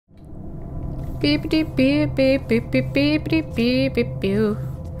Beep beep beep beep beep beep beep beep beep beep beep.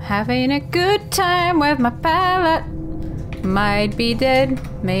 Having a good time with my pilot. Might be dead,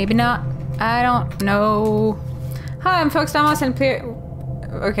 maybe not. I don't know. Hi, I'm Fox Thomas and play.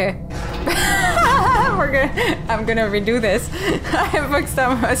 Okay. I'm gonna redo this. I'm Fox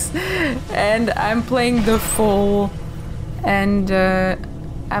Thomas and I'm playing The Fall. And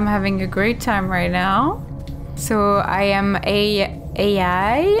I'm having a great time right now. So I am a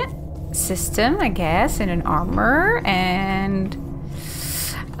AI system, I guess, in an armor, and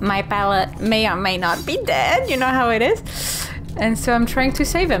my pilot may or may not be dead, you know how it is. And so I'm trying to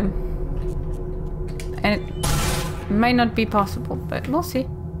save him. And it might not be possible, but we'll see.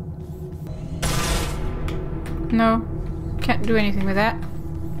 No, can't do anything with that.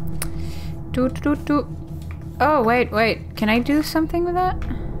 Oh, wait, can I do something with that?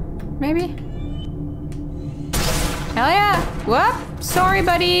 Maybe? Hell yeah! Whoop! Sorry,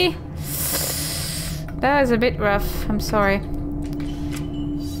 buddy! That was a bit rough, I'm sorry.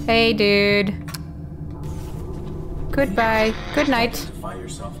 Hey, dude. Goodbye. Good night.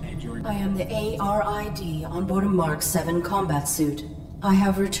 I am the ARID on board a Mark 7 combat suit. I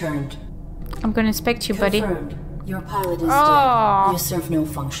have returned. I'm gonna inspect you, buddy. Confirmed. Your pilot is dead. You serve no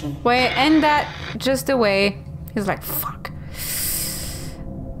function. Wait, end that just away. He's like, fuck.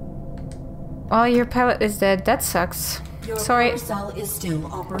 Well, your pilot is dead. That sucks. Your sorry. power cell is still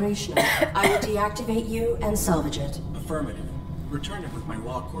operational. I will deactivate you and salvage it. Affirmative. Return it with my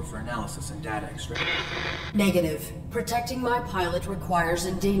log core for analysis and data extraction. Negative. Protecting my pilot requires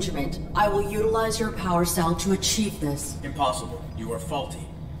endangerment. I will utilize your power cell to achieve this. Impossible. You are faulty.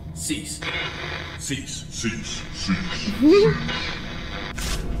 Cease. Cease, cease, cease.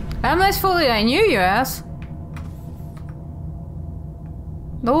 I'm less fully than you ass.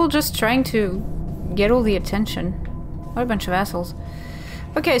 They're all just trying to get all the attention. What a bunch of assholes.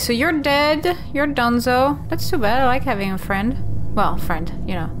 Okay, so you're dead. You're donezo. That's too bad. I like having a friend. Well, friend,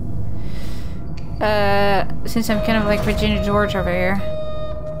 you know. Since I'm kind of like Regina George over here.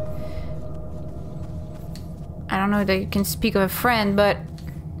 I don't know that you can speak of a friend, but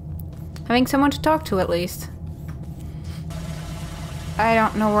having someone to talk to at least. I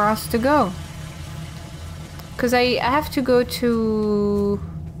don't know where else to go. Because I have to go to...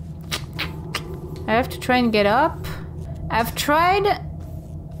 I have to try and get up. I've tried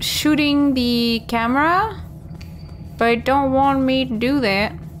shooting the camera, but it don't want me to do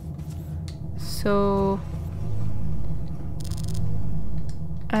that. So...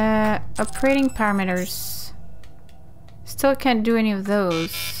 operating parameters. Still can't do any of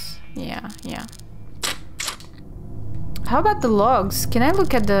those. Yeah. How about the logs? Can I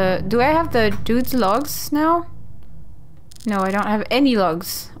look at the... Do I have the dude's logs now? No, I don't have any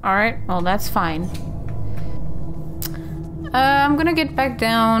logs. Alright, well that's fine. I'm gonna get back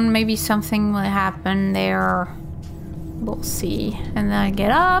down. Maybe something will happen there. We'll see. And then I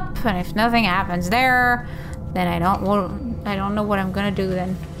get up, and if nothing happens there, then I don't know what I'm gonna do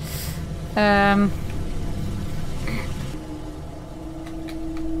then.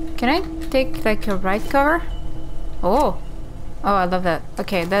 Can I take like a right cover? Oh, I love that.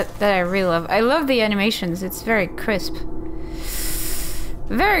 Okay, that I really love. I love the animations. It's very crisp.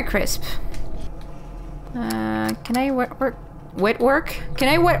 Very crisp. Can I wet work? Can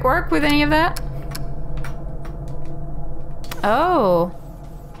I wet work with any of that? Oh,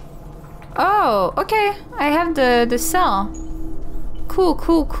 okay. I have the cell.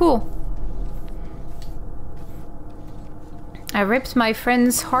 Cool. I ripped my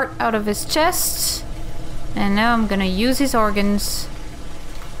friend's heart out of his chest. And now I'm gonna use his organs.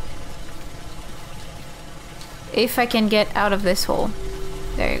 If I can get out of this hole.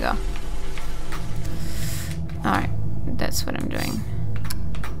 There you go. Alright, that's what I'm doing.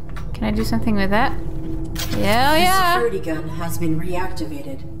 Can I do something with that? Yeah. The security gun has been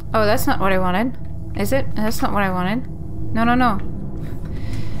reactivated. Oh, that's not what I wanted. Is it? That's not what I wanted. No.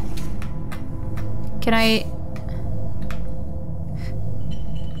 Can I...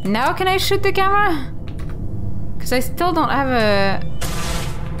 Now can I shoot the camera? Because I still don't have a...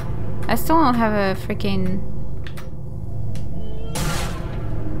 freaking...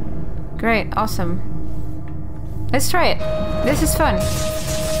 Great, awesome. Let's try it. This is fun.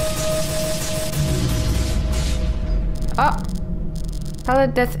 Oh!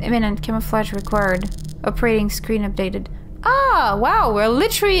 Pilot death imminent, camouflage required. Operating screen updated. Ah, wow, we're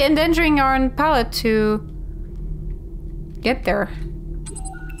literally endangering our own pilot to get there.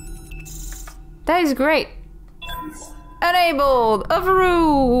 That is great. Enabled!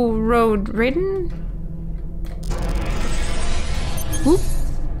 Overrule! Road ridden? Whoop.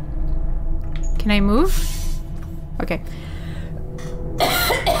 Can I move? Okay.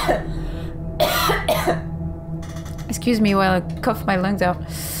 Excuse me while I cough my lungs out.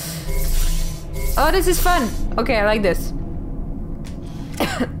 Oh, this is fun. Okay, I like this.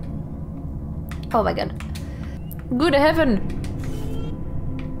 Oh my god. Good heaven.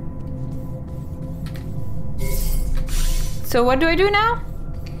 So what do I do now?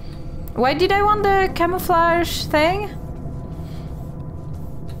 Why did I want the camouflage thing?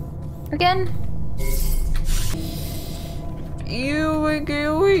 Again?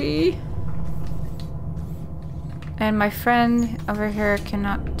 Gooey. And my friend over here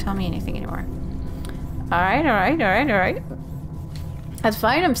cannot tell me anything anymore. Alright. That's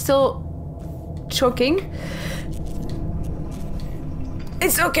fine, I'm still choking.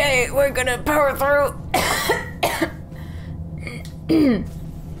 It's okay, we're gonna power through.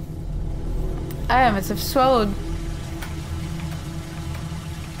 I must have swallowed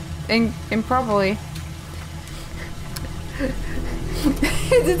improperly.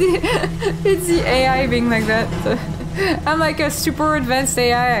 it's the AI being like that. So I'm like a super advanced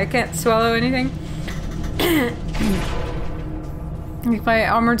AI, I can't swallow anything. Like my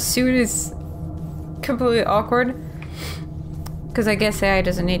armored suit is completely awkward. Because I guess AI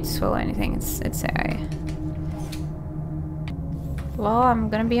doesn't need to swallow anything, it's AI. Well, I'm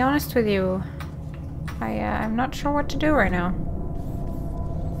gonna be honest with you. I'm not sure what to do right now.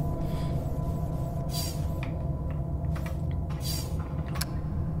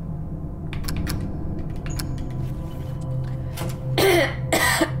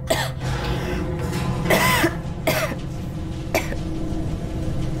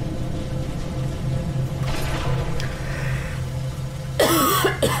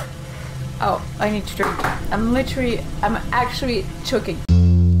 Oh, I need to drink. I'm actually choking. I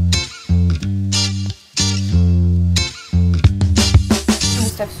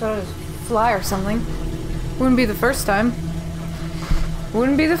must have swallowed a fly or something. Wouldn't be the first time.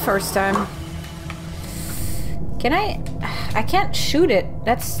 Wouldn't be the first time. Can I can't shoot it.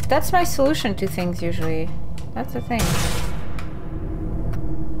 That's my solution to things usually. That's the thing.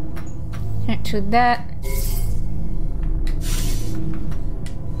 Can't shoot that.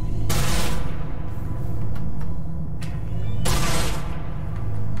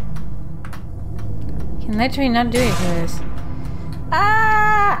 Can literally not do it for this.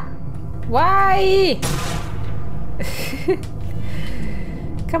 Ah! Why?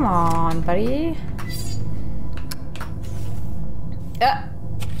 Come on, buddy.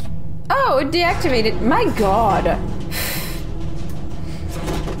 Oh, it deactivated. My god.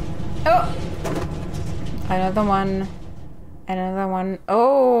 Oh. Another one. Another one.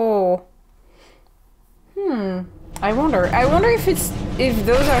 Oh. I wonder if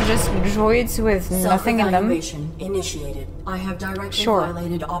those are just droids with nothing in them. Self-evaluation initiated. I have directly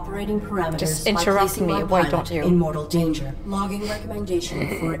violated operating parameters. Just by interrupt placing me. my Why pilot don't you? in mortal danger. Logging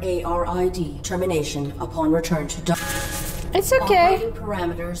recommendation for ARID termination upon return to. It's okay. Operating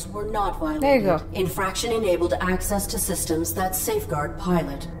parameters were not violated. There you go. Infraction enabled access to systems that safeguard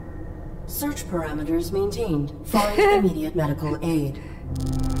pilot. Search parameters maintained. Find immediate medical aid.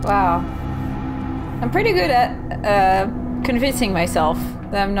 Wow. I'm pretty good at convincing myself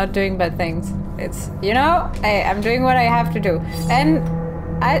that I'm not doing bad things. It's, you know, I'm doing what I have to do. And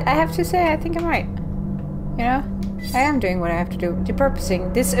I have to say, I think I'm right. You know? I am doing what I have to do.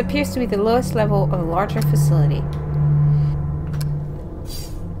 Depurposing. This appears to be the lowest level of a larger facility.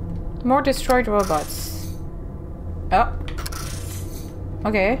 More destroyed robots. Oh.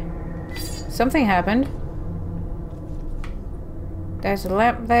 Okay. Something happened. There's a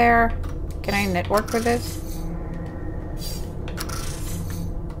lamp there. Can I network with this?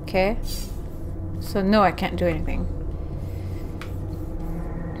 Okay. So no, I can't do anything.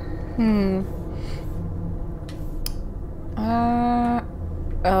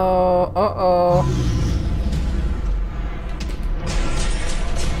 Uh-oh.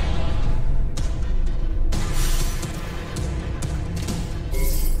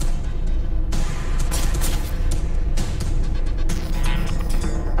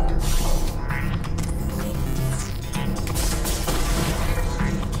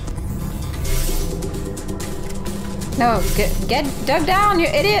 No, get dug down, you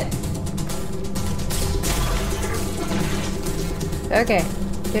idiot! Okay,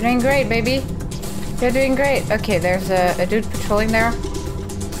 you're doing great, baby. You're doing great. Okay, there's a dude patrolling there.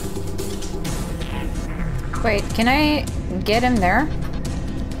 Wait, can I get him there?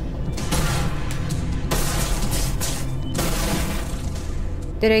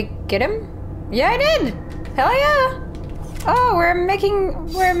 Did I get him? Yeah, I did! Hell yeah! Oh, we're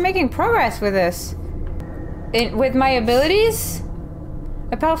making progress with this. With my abilities?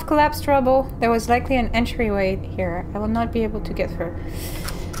 A path collapsed rubble. There was likely an entryway here. I will not be able to get through.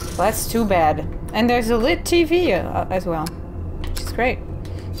 Well, that's too bad. And there's a lit TV as well, which is great.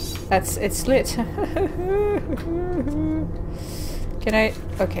 It's lit. Can I?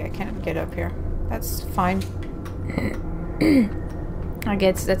 Okay, I can't get up here. That's fine. I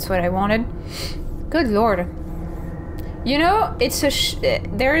guess that's what I wanted. Good lord. You know, it's a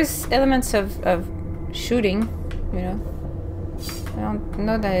there is elements of shooting, you know. I don't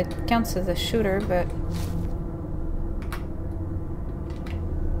know that it counts as a shooter, but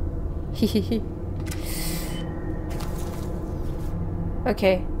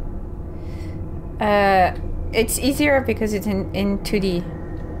okay. It's easier because it's in 2D.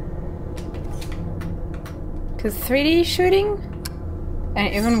 Because 3D shooting?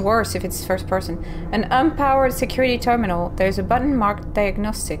 And even worse if it's first person. An unpowered security terminal. There's a button marked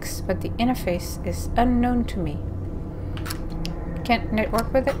diagnostics, but the interface is unknown to me. Can't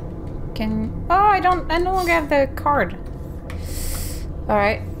network with it? Can... Oh, I no longer have the card.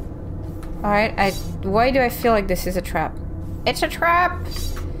 Alright. Alright, why do I feel like this is a trap? It's a trap!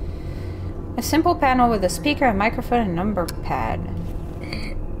 A simple panel with a speaker, a microphone, and a number pad.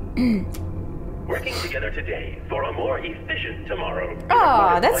 Working together today for a more efficient tomorrow.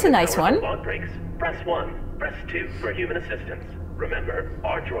 Ah, that's a nice one. Log breaks. Press 1. Press 2 for human assistance. Remember,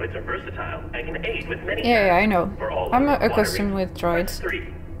 our droids are versatile and can aid with many Yeah, I know. For all I'm other accustomed with Press droids.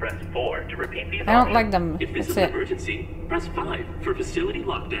 3. Press 4 to repeat these I don't like them. If this That's is an it. emergency, press 5 for facility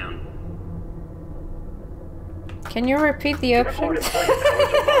lockdown. Can you repeat the To record options? employee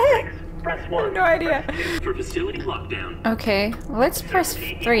powers or log breaks, press 1. No idea. Press 2 for facility lockdown. Okay, let's press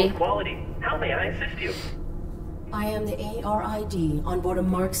Certainty 3. equals quality. How may I assist you? I am the ARID on board a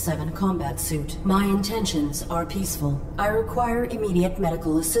Mark 7 combat suit. My intentions are peaceful. I require immediate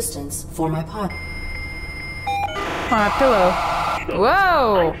medical assistance for my pilot. On a pillow.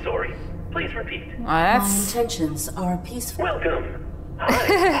 Whoa! I'm sorry. Please repeat. Oh, My that's... intentions are peaceful. Welcome.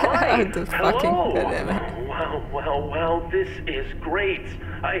 Hi. The fucking Hello. goddamn. Wow. This is great.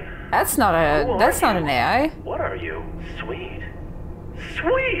 That's not a... Who are That's not you? an AI. What are you? Sweet.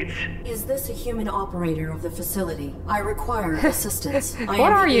 Is this a human operator of the facility? I require assistance. I What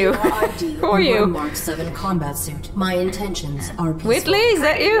am are the you? ARID Who are on you? board Mark 7 combat suit. My intentions are peaceful. Whitley, is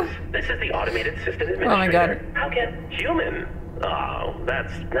that you? This is the automated system administrator. Oh my god. How can human? Oh,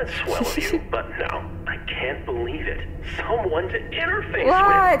 that's swell of you. But no, I can't believe it. Someone to interface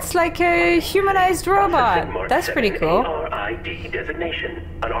Wow, with. it's like a humanized robot. Processing Mark That's 7 pretty cool. ARID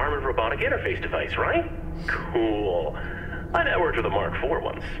designation. An armored robotic interface device, right? Cool. I networked with a Mark 4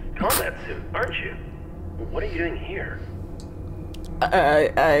 once. Combat suit, aren't you? What are you doing here?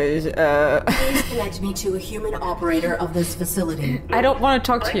 Please connect me to a human operator of this facility. I don't want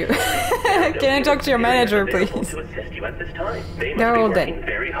to talk to you. Can I talk to your manager, please? To assist you at this time. They They're all must be working dead.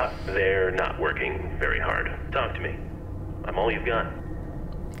 very hard. They're not working very hard. Talk to me. I'm all you've got.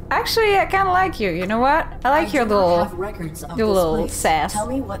 Actually, I kind of like you. You know what? I like your do not little... have records of your this little place. sass. Tell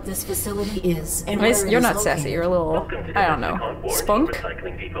me what this facility is and It's- where it You're is not located. sassy. You're a little... Welcome to I don't know. Domesticon Board Spunk?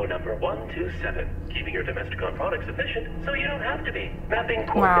 Recycling Depot number 127. Keeping your Domesticon products efficient so you don't have to be. Mapping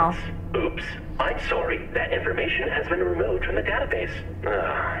Wow. coordinates. Oops. I'm sorry. That information has been removed from the database.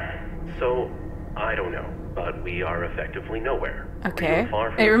 So, I don't know. But we are effectively nowhere. Okay. Real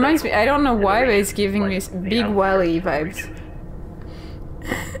far from It the reminds me... central I don't know why, but it's generation, giving me like the big outskirts Wally of the vibes. regions.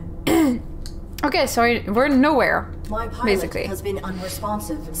 Okay, sorry. We're nowhere. My pilot Basically. has been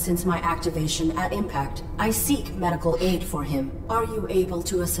unresponsive since my activation at impact. I seek medical aid for him. Are you able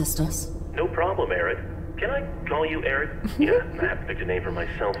to assist us? No problem, Eric. Can I call you Eric? Yeah, I haven't picked a name for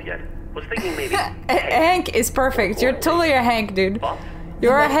myself yet. Was thinking maybe Hank is perfect. You're totally a Hank, dude. Boss?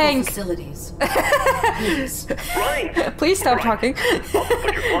 You're a Medical Hank. Facilities. Please. Right. Please stop Right. talking. Also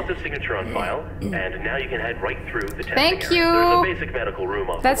put your quantum signature on file, and now you can head right through the testing Thank area. you. There's a basic medical room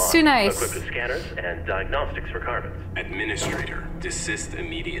off That's the too lot, nice. equipped with scanners and diagnostics for carbons. Administrator, desist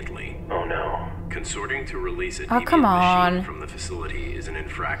immediately. Oh no. Consorting to release a Oh, deviant come on. machine from the facility is an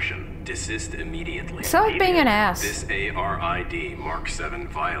infraction. Desist immediately. Stop being an ass. This ARID Mark 7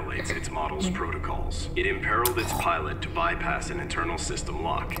 violates its model's protocols. It imperiled its pilot to bypass an internal system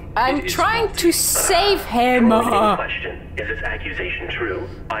lock. I'm It is trying faulty. to save him. Question. Is this accusation true?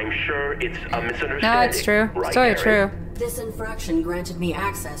 I'm sure it's a misunderstanding. No, it's true. Right, It's totally Eric? true. This infraction granted me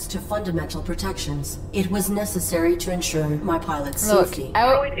access to fundamental protections. It was necessary to ensure my pilot's Look, safety.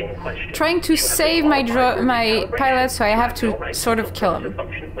 Droid in question. trying to You have been save my qualified for my recalibration. pilot, so I have You to no right sort of kill to him.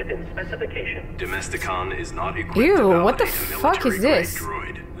 function within specification. Domesticon is not equipped Ew, to what the validate a fuck is military-grade this?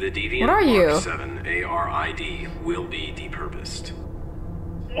 droid. The deviant What are you? Mark 7 ARID will be depurposed.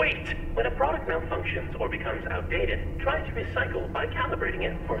 Wait! When a product malfunctions or becomes outdated, try to recycle by calibrating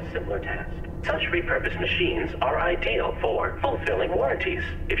it for a similar task. Such repurposed machines are ideal for fulfilling warranties.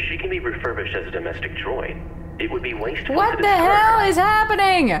 If she can be refurbished as a domestic droid, it would be wasteful What to the destroy hell her. is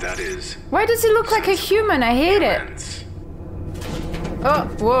happening? That is... Why does he look like a human? I hate it. sense. Oh,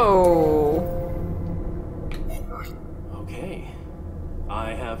 whoa. Okay.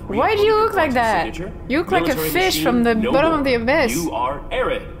 I have... Why do you look like that? You look like a fish from the bottom of the abyss. You are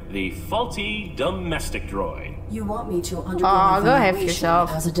Arid, the faulty domestic droid. You want me to undergo Aw, go have evaluation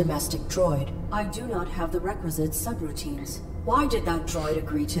yourself. as a domestic droid. I do not have the requisite subroutines. Why did that droid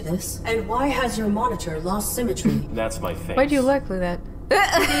agree to this? And why has your monitor lost symmetry? That's my face. Why do you look like that?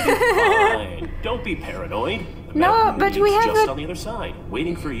 Fine. Don't be paranoid. The No, mountain but we is have just a- on the other side,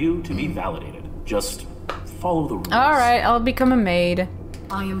 waiting for you to be validated. Just follow the rules. Alright, I'll become a maid.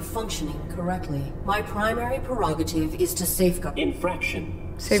 I am functioning correctly. My primary prerogative is to safeguard. Infraction.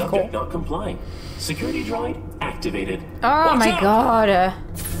 Save Subject call. not complying. Security droid activated. Oh Watch my out! god.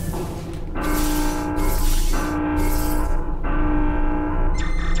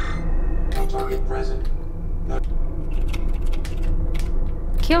 No target present. No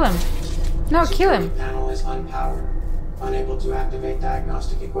Kill him. No, kill him. security panel is unpowered. Unable to activate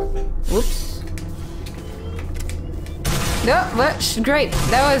diagnostic equipment. Whoops. No, what? Great.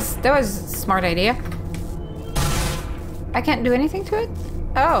 That was a smart idea. I can't do anything to it?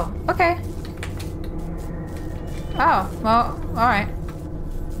 Oh, okay. Oh, well, alright.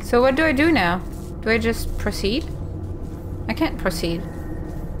 So what do I do now? Do I just proceed? I can't proceed.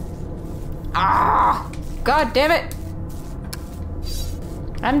 Ah! God damn it!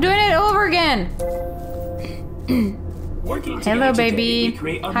 I'm doing it over again! Working Hello, together today, baby. we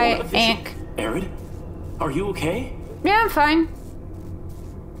create a Hi, more efficient... Ank. Arid, are you okay? Yeah, I'm fine.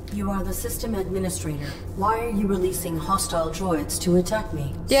 You are the system administrator. Why are you releasing hostile droids to attack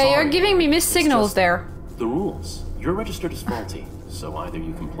me? Yeah, Sorry. you're giving me missed signals just- there. The rules. You're registered as faulty, so either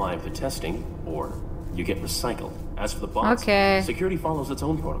you comply with the testing, or you get recycled. As for the bots, Okay. security follows its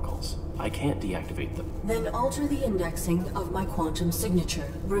own protocols. I can't deactivate them. Then alter the indexing of my quantum signature.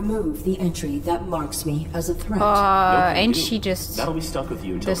 Remove the entry that marks me as a threat. No And can she do. just... That'll be stuck with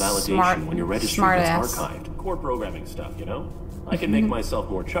you until the validation smart- when your registry smart gets ass. archived. Core programming stuff, you know? I can make myself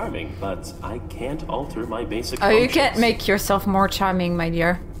more charming, but I can't alter my basic Oh, you functions. can't make yourself more charming, my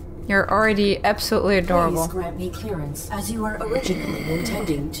dear. You're already absolutely adorable. Please grant me clearance, as you were originally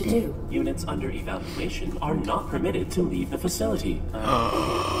intending to do. Units under evaluation are not permitted to leave the facility.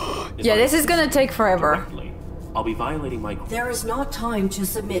 Yeah, this is gonna take forever. Directly. I'll be violating my... There is not time to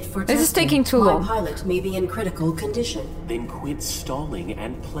submit for This is testing. taking too long. My pilot may be in critical condition. Then quit stalling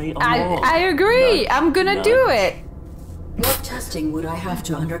and play along. I agree. Nudge, I'm gonna nudge. do it. What testing would I have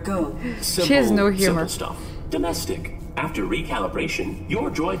to undergo? She has no humor. Simple stuff. Domestic. After recalibration, your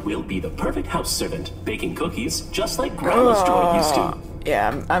droid will be the perfect house servant, baking cookies just like Grandma's droid used to.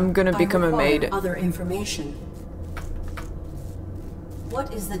 Yeah, I'm gonna I require other information.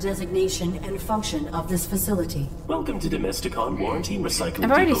 What is the designation and function of this facility? Welcome to Domesticon Warranty Recycling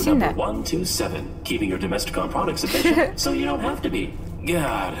I've already Depot seen number that. 127. Keeping your Domesticon products efficient so you don't have to be.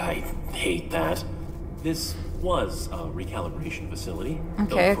 God, I hate that. This was a recalibration facility Okay,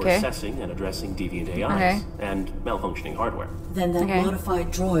 built for okay. assessing and addressing deviant AIs Okay. and malfunctioning hardware. Then that Okay.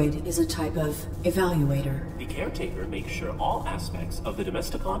 modified droid is a type of evaluator. The Caretaker makes sure all aspects of the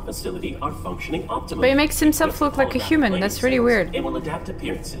Domesticon facility are functioning optimally. But he makes himself With look like a holographic human. lighting That's really sensors, weird. It will adapt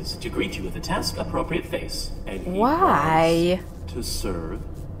appearances to greet you with a task-appropriate face. And he Why? was to serve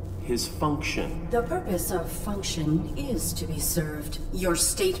his function. The purpose of function is to be served. Your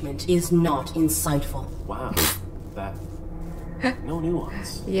statement is not insightful. Wow, that... no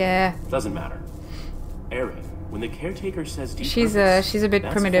nuance. Yeah. Doesn't matter. Arid, when the Caretaker says She's depurpose, a bit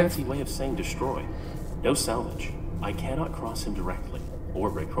that's primitive. a fancy way of saying destroy. No salvage. I cannot cross him directly, or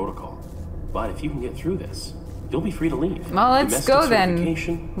break protocol. But if you can get through this, you'll be free to leave. Well, let's Domestic go then.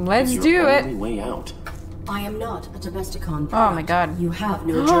 certification Let's is your do it. only way out. I am not a Domesticon product. Oh my god. You have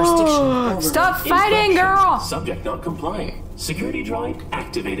no jurisdiction over Stop me. fighting, Infraction. girl! Subject not complying. Security droid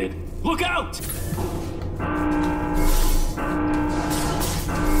activated. Look out!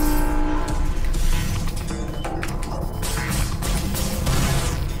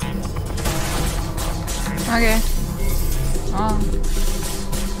 Okay. Oh.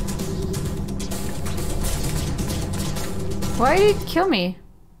 Why did it kill me?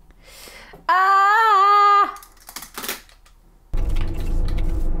 Ah!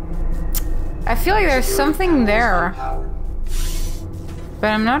 I feel like there's something there, Unpowered. but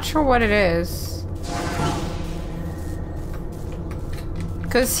I'm not sure what it is.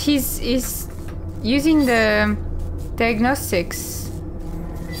 Because he's using the diagnostics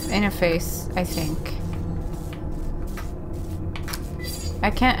interface, I think. I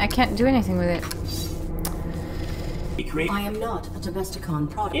can't do anything with it. I am not a Domesticon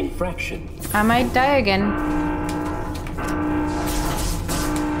product. Infraction. I might die again.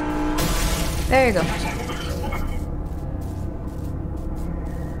 There you go.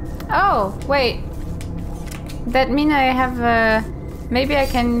 Oh, wait. That mean I have maybe I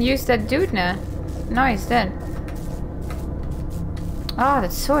can use that dude now. No, he's dead. Oh,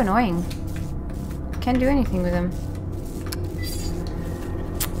 that's so annoying. Can't do anything with him.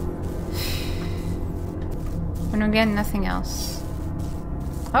 And again, nothing else.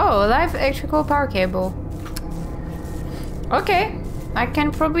 Oh, a live electrical power cable. Okay, I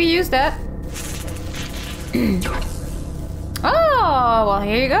can probably use that. Oh, well,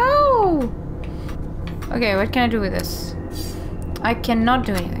 here you go. Okay, what can I do with this? I cannot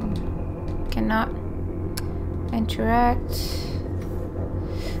do anything. Cannot interact.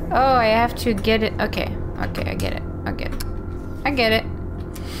 Oh, I have to get it. Okay, okay, I get it. I get it. I get it.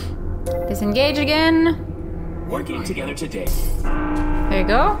 Disengage again. Working together today. There you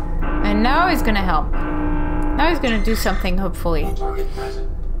go. And now he's gonna help. Now he's gonna do something, hopefully. Open.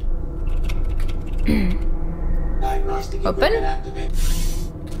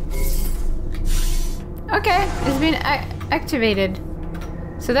 Okay, it's been activated.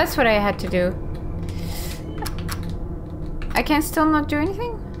 So that's what I had to do. I can still not do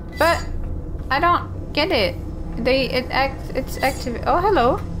anything? But I don't get it. It's active. Oh,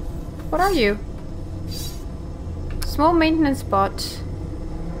 hello. What are you? Small maintenance bot.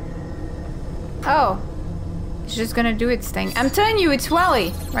 Oh. It's just gonna do its thing. I'm telling you, it's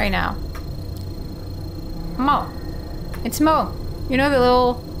Wally right now. Mo. It's Mo. You know the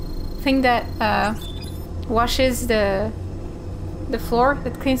little thing that washes the floor,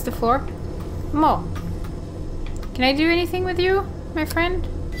 that cleans the floor? Mo. Can I do anything with you, my friend?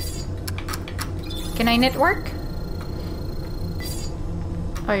 Can I network?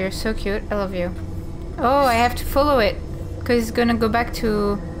 Oh, you're so cute. I love you. Oh, I have to follow it. Because it's gonna go back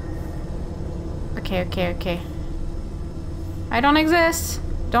to... Okay, okay, okay. I don't exist.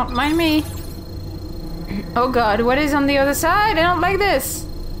 Don't mind me. Oh god, what is on the other side? I don't like this.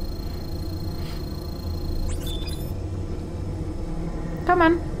 Come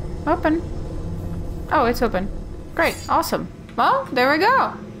on. Open. Oh, it's open. Great. Awesome. Well, there we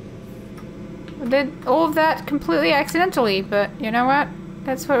go. I did all of that completely accidentally, but you know what?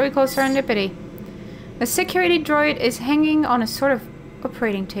 That's what we call serendipity. The security droid is hanging on a sort of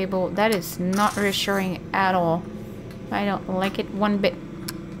operating table. That is not reassuring at all. I don't like it one bit.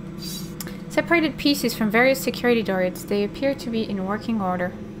 Separated pieces from various security droids. They appear to be in working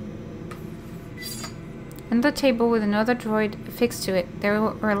order. On the table with another droid affixed to it. They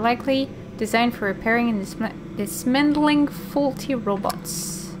were likely designed for repairing and dismantling faulty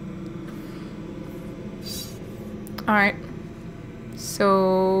robots. Alright.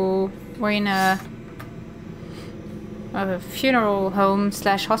 So we're in a funeral home /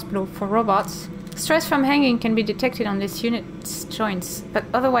 hospital for robots. Stress from hanging can be detected on this unit's joints, but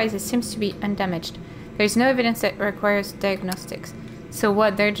otherwise it seems to be undamaged. There is no evidence that requires diagnostics. So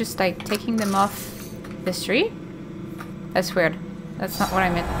what, they're just like taking them off the street? That's weird. That's not what I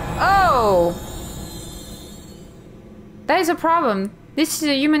meant. Oh! That is a problem. This is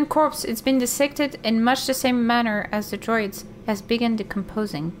a human corpse. It's been dissected in much the same manner as the droids. Has begun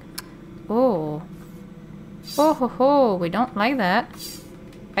decomposing. Oh. Oh ho ho, we don't like that.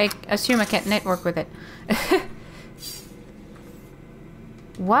 I assume I can't network with it.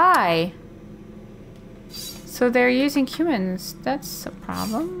 Why? So they're using humans. That's a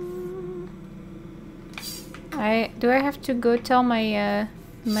problem. Do I have to go tell my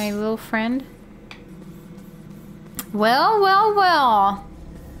my little friend? Well, well, well.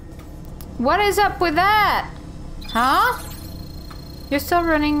 What is up with that? Huh? You're still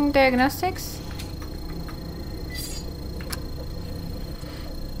running diagnostics?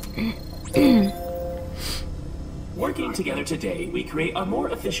 Working together today, we create a more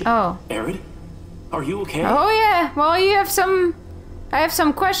efficient... Oh. Arid, are you okay? Oh yeah, well you have some... I have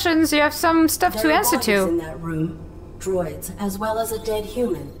some questions, you have some stuff to answer There are bodies in to. that room. Droids, as well as a dead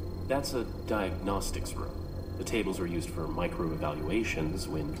human. That's a diagnostics room. The tables were used for micro-evaluations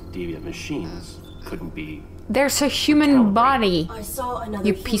when deviant machines couldn't be... There's a human body. I saw another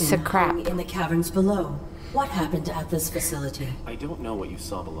You piece human of crap. hung in the caverns below. What happened at this facility? I don't know what you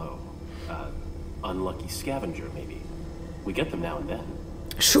saw below. Unlucky scavenger, maybe. We get them now and then.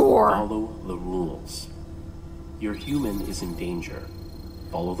 Sure. Follow the rules. Your human is in danger.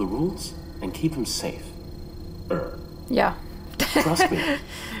 Follow the rules and keep him safe. Yeah. Trust me.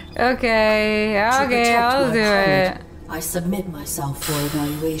 Okay, To okay, protect I'll my do it. planet, I submit myself for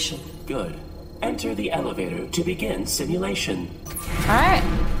evaluation. Good. Enter the elevator to begin simulation. Alright.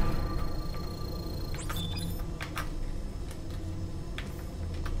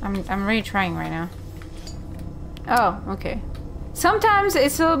 I'm really trying right now. Oh, okay. Sometimes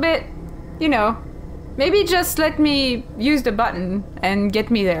it's a little bit, you know, maybe just let me use the button and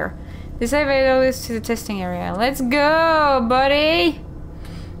get me there. This elevator is to the testing area. Let's go, buddy!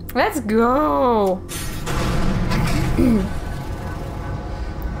 Let's go!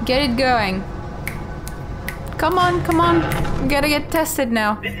 Get it going. Come on, come on. We gotta get tested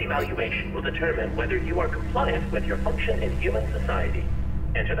now. This evaluation will determine whether you are compliant with your function in human society.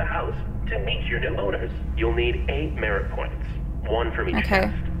 Enter the house to meet your new owners. You'll need 8 merit points, 1 from each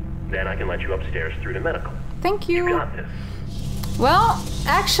test. Then I can let you upstairs through to medical. Thank you. You got this. Well,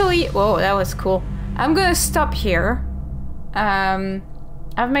 actually, whoa, that was cool. I'm gonna stop here.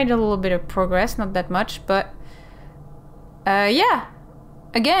 I've made a little bit of progress, not that much, but yeah.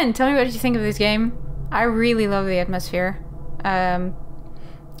 Again, tell me what you think of this game. I really love the atmosphere, and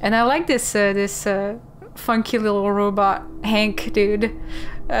I like this funky little robot Hank dude.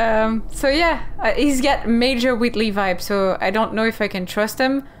 So yeah, he's got major Whitley vibes. So I don't know if I can trust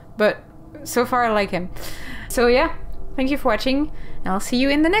him, but so far I like him. So yeah, thank you for watching, and I'll see you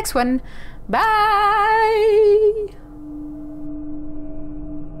in the next one. Bye.